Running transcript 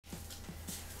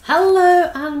Hello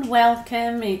and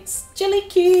welcome, it's Jelly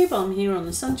Cube. I'm here on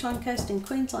the Sunshine Coast in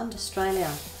Queensland,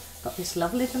 Australia. Got this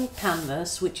lovely little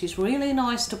canvas which is really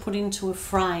nice to put into a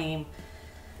frame,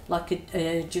 like what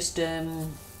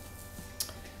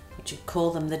you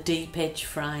call them, the deep edge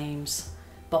frames,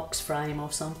 box frame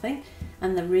or something,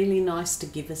 and they're really nice to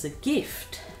give as a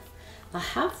gift. I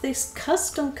have this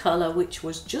custom colour which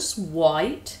was just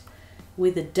white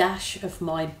with a dash of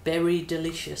my Berry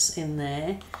Delicious in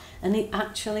there, and it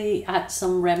actually had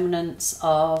some remnants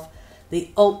of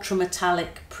the ultra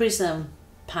metallic prism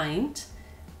paint,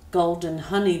 Golden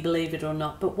Honey, believe it or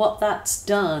not. But what that's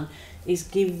done is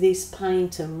give this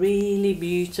paint a really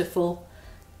beautiful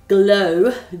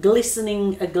glow,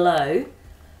 glistening a glow,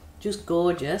 just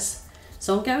gorgeous.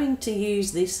 So I'm going to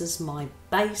use this as my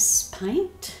base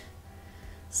paint,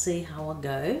 see how I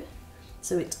go.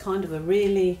 So it's kind of a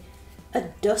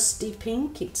dusty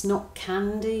pink. It's not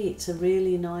candy, it's a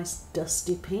really nice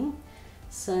dusty pink.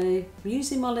 So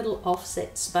using my little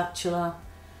offset spatula,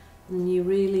 and you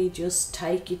really just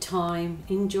take your time,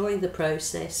 enjoy the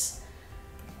process.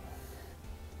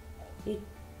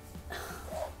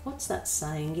 What's that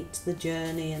saying? It's the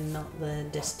journey and not the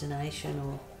destination,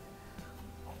 or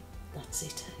that's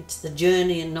it. It's the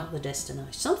journey and not the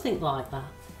destination, something like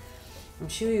that. I'm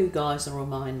sure you guys will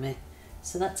remind me.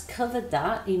 So that's covered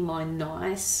that in my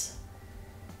nice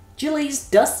Jilly's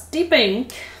Dusty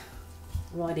Pink.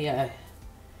 Rightio.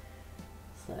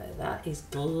 So that is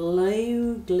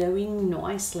glowing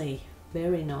nicely.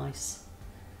 Very nice.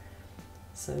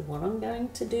 So what I'm going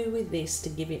to do with this to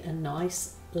give it a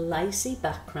nice lacy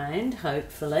background,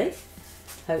 hopefully,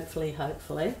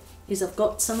 is I've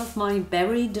got some of my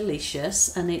Berry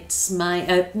Delicious, and it's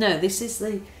my, this is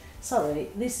the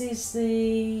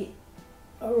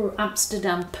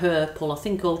Amsterdam Purple, I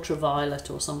think Ultraviolet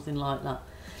or something like that,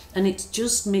 and it's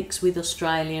just mixed with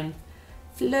Australian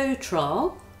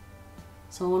Floetrol.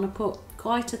 So I want to put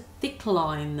quite a thick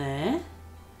line there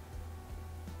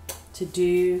to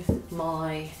do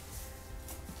my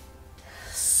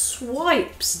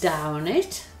swipes down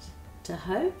it to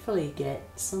hopefully get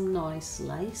some nice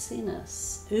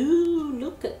laciness. Ooh,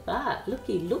 look at that,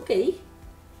 looky,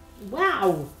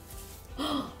 wow.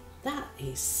 That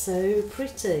is so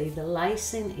pretty. The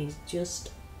lacing is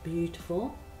just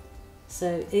beautiful.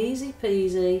 So easy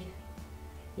peasy,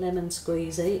 lemon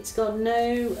squeezy. It's got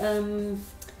no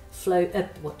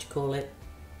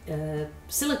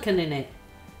silicone in it.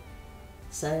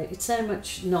 So it's so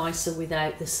much nicer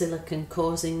without the silicone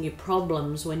causing you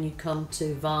problems when you come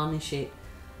to varnish it.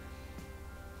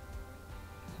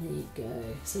 There you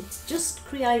go. So it's just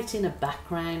creating a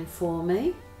background for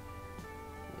me,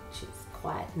 which is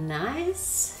quite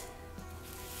nice.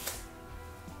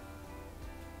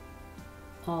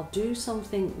 I'll do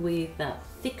something with that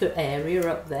thicker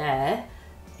area up there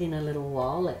in a little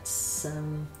while. Let's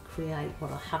create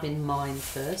what I have in mind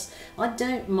first. I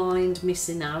don't mind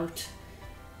missing out.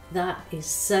 That is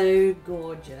so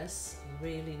gorgeous. I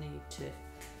really need to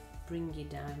bring you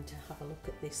down to have a look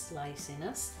at this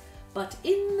laciness. But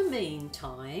in the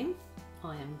meantime,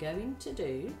 I am going to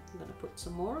put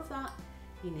some more of that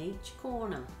in each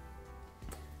corner.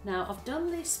 Now I've done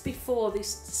this before,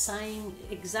 this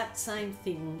exact same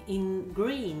thing in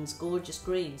greens, gorgeous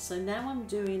greens. So now I'm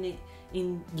doing it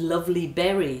in lovely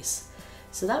berries.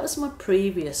 So that was my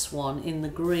previous one in the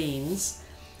greens,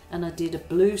 and I did a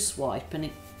blue swipe and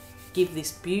it gave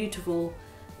this beautiful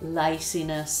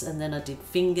laciness, and then I did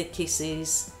finger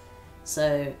kisses.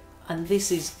 So, and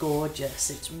this is gorgeous,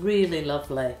 it's really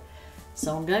lovely.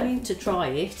 So I'm going to try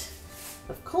it,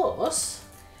 of course,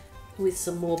 with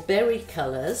some more berry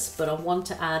colours, but I want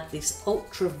to add this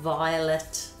fluoro.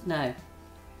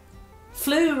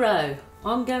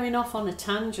 I'm going off on a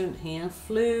tangent here.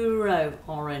 Fluoro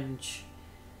orange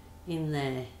in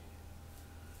there.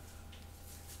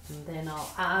 And then I'll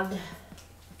add,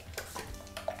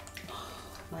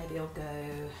 maybe I'll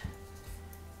go,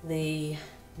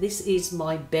 this is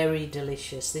my Berry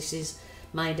Delicious. This is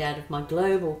made out of my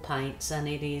global paints, and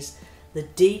it is the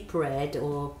deep red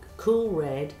or cool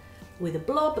red with a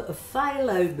blob of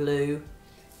phthalo blue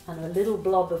and a little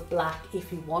blob of black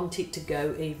if you want it to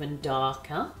go even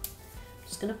darker. I'm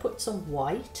just going to put some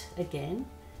white again.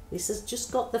 This has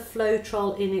just got the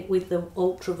Floetrol in it with the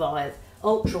ultra white,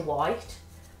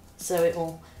 so it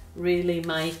will really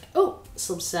make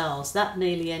some cells. That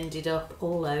nearly ended up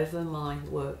all over my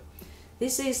work.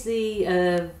 This is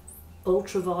the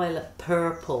ultraviolet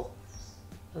purple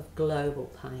of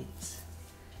global paints.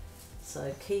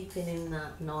 So keeping in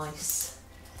that nice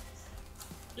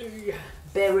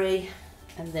berry,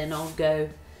 and then I'll go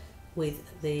with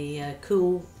the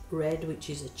cool red, which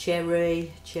is a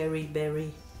cherry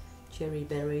berry cherry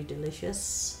berry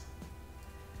delicious.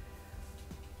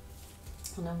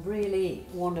 And I really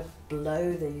want to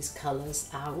blow these colours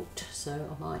out, so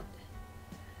I might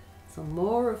some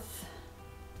more of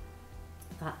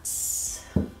that's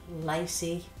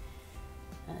lacy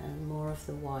and more of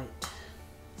the white.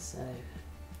 So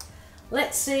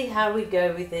let's see how we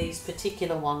go with these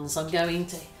particular ones. I'm going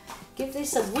to give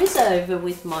this a whiz over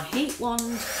with my heat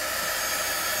wand.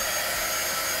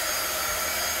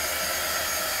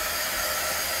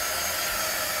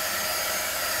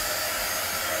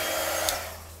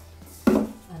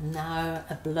 And now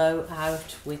a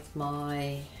blowout with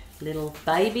my little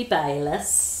baby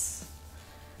bayless.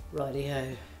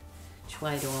 Rightio, which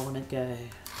way do I want to go?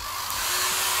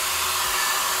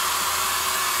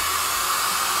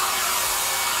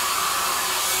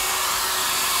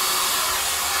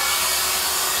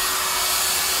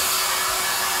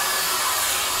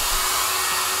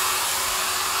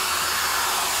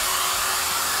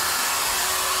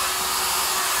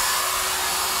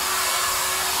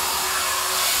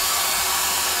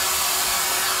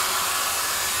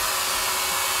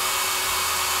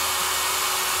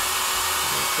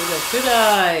 Could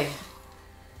I?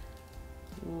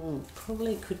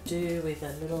 Probably could do with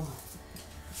a little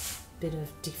bit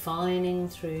of defining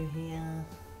through here.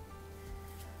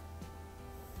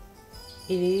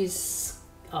 It is,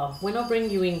 when I bring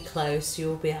you in close,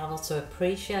 you'll be able to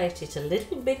appreciate it a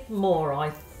little bit more, I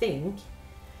think.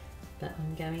 But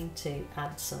I'm going to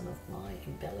add some of my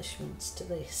embellishments to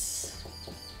this.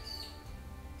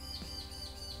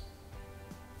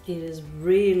 It is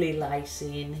really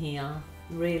lacy in here.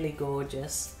 Really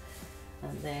gorgeous.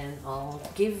 And then I'll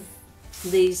give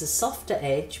these a softer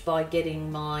edge by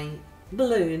getting my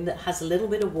balloon that has a little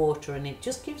bit of water in it.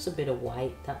 Just gives a bit of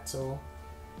weight, that's all.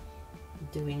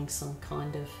 Doing some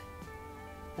kind of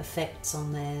effects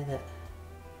on there that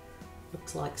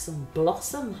looks like some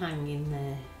blossom hanging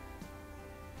there.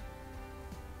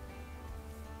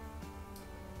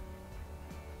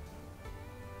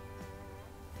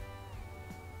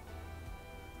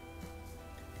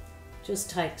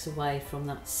 Just takes away from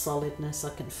that solidness.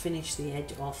 I can finish the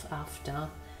edge off after.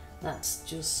 That's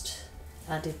just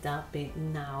added that bit.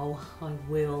 Now I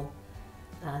will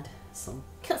add some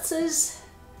cutters.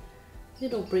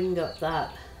 It'll bring up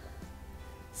that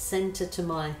center to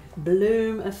my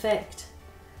bloom effect.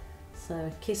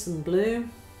 So kiss and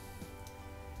bloom.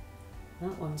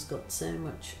 That one's got so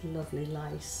much lovely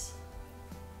lace.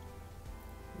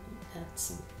 Add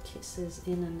some kisses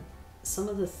in and some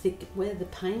of the thick, where the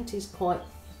paint is quite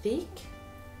thick,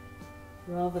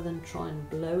 rather than try and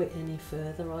blow it any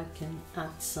further, I can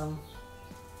add some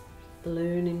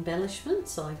balloon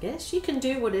embellishments, I guess. You can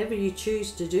do whatever you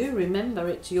choose to do. Remember,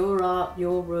 it's your art,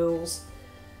 your rules,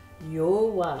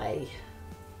 your way.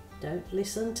 Don't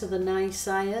listen to the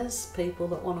naysayers, people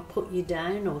that want to put you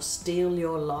down or steal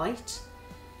your light.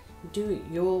 Do it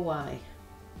your way.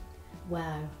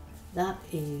 Wow. That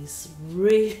is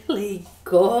really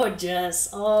gorgeous.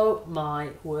 Oh my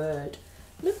word.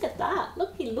 Look at that.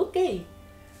 Looky, looky.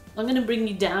 I'm going to bring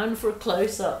you down for a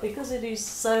close-up because it is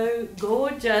so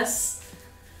gorgeous.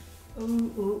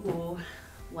 Ooh, ooh, ooh.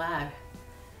 Wow.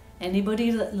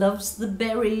 Anybody that loves the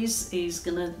berries is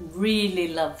going to really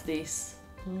love this.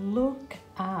 Look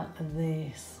at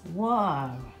this.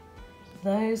 Wow.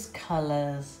 Those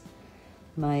colours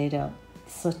made up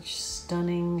such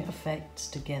stunning effects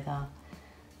together.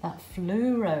 That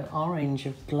fluoro orange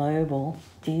of Global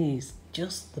is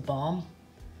just the bomb.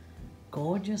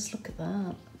 Gorgeous, look at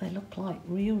that. They look like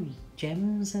real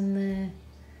gems in there.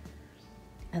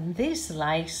 And this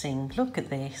lacing, look at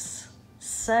this.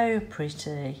 So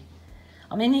pretty.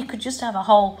 I mean, you could just have a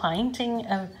whole painting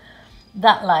of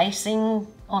that lacing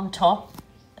on top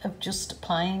of just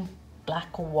plain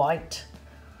black or white.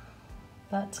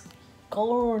 That's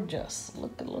gorgeous.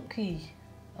 Looky.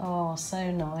 Oh,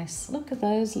 so nice. Look at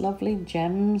those lovely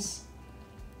gems.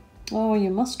 Oh, you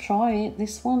must try it.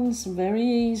 This one's very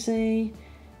easy,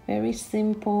 very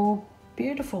simple,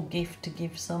 beautiful gift to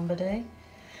give somebody.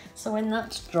 So when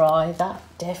that's dry, that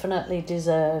definitely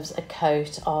deserves a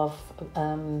coat of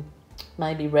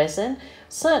maybe resin.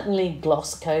 Certainly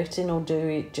gloss coating will do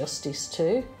it justice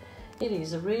too. It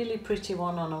is a really pretty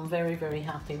one and I'm very, very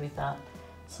happy with that.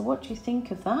 So what do you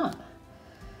think of that?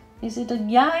 Is it a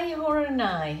yay or a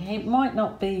nay? It might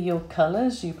not be your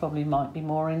colours, you probably might be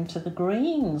more into the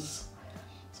greens.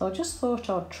 So I just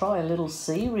thought I'd try a little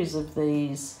series of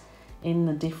these in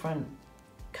the different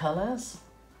colours.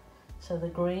 So the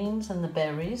greens and the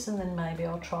berries, and then maybe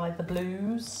I'll try the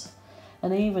blues.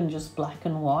 And even just black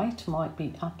and white might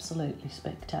be absolutely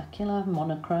spectacular,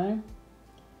 monochrome.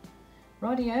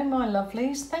 Rightio, my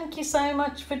lovelies. Thank you so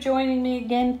much for joining me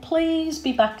again. Please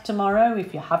be back tomorrow.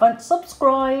 If you haven't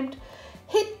subscribed,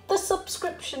 hit the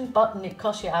subscription button. It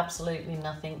costs you absolutely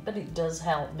nothing, but it does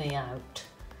help me out.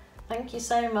 Thank you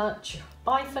so much.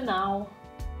 Bye for now.